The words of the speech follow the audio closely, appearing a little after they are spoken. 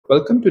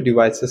Welcome to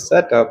Devices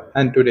Setup,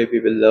 and today we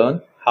will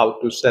learn how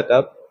to set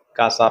up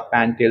Kasa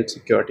Pan tilt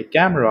security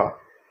camera.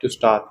 To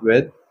start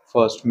with,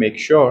 first make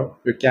sure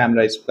your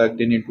camera is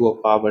plugged in into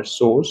a power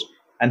source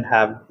and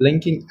have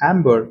blinking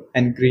amber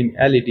and green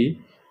LED,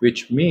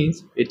 which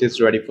means it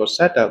is ready for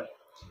setup.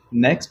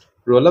 Next,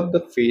 roll up the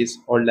face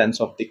or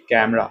lens of the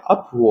camera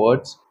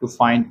upwards to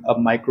find a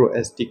micro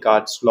SD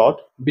card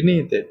slot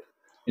beneath it.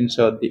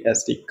 Insert the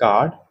SD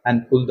card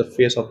and pull the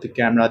face of the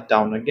camera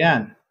down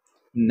again.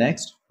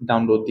 Next,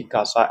 download the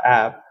Kasa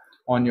app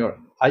on your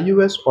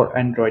iOS or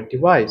Android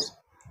device.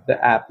 The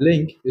app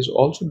link is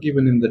also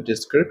given in the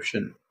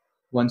description.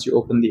 Once you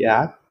open the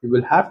app, you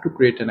will have to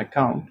create an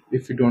account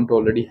if you don't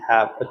already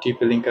have a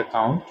TP-Link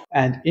account.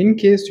 And in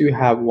case you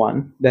have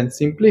one, then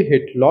simply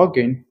hit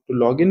login to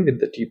log in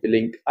with the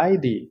TP-Link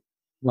ID.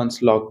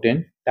 Once logged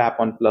in, tap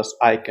on plus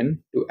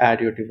icon to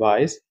add your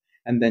device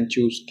and then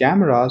choose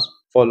cameras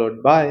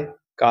followed by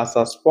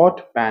Kasa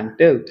Spot Pan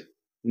tilt.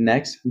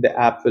 Next, the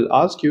app will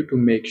ask you to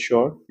make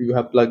sure you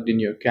have plugged in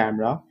your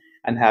camera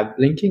and have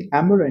blinking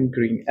amber and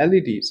green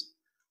LEDs.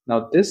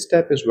 Now this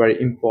step is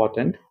very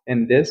important.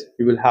 In this,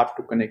 you will have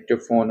to connect your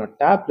phone or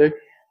tablet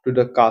to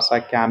the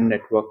Kasa Cam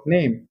network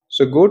name.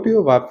 So go to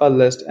your Wi-Fi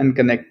list and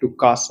connect to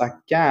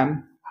Kasa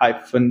Cam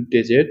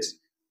 -digits.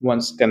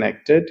 Once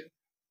connected,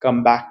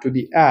 come back to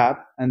the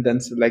app and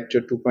then select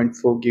your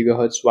 2.4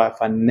 GHz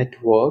Wi-Fi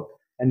network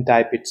and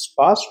type its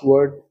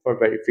password for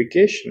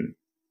verification.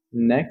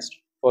 Next,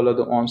 follow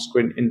the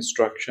on-screen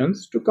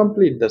instructions to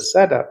complete the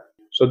setup.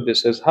 So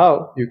this is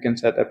how you can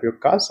set up your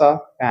Kasa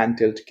pan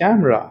tilt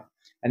camera.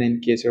 And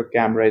in case your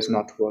camera is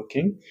not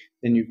working,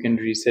 then you can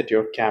reset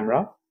your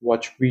camera,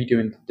 watch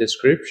video in the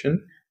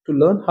description to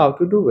learn how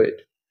to do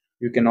it.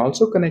 You can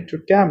also connect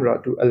your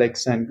camera to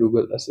Alexa and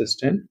Google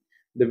Assistant.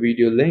 The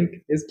video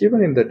link is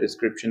given in the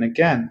description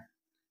again.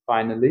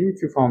 Finally,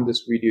 if you found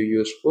this video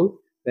useful,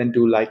 then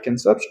do like and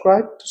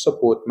subscribe to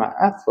support my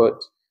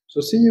efforts.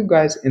 So see you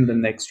guys in the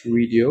next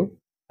video.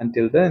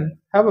 Until then,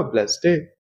 have a blessed day.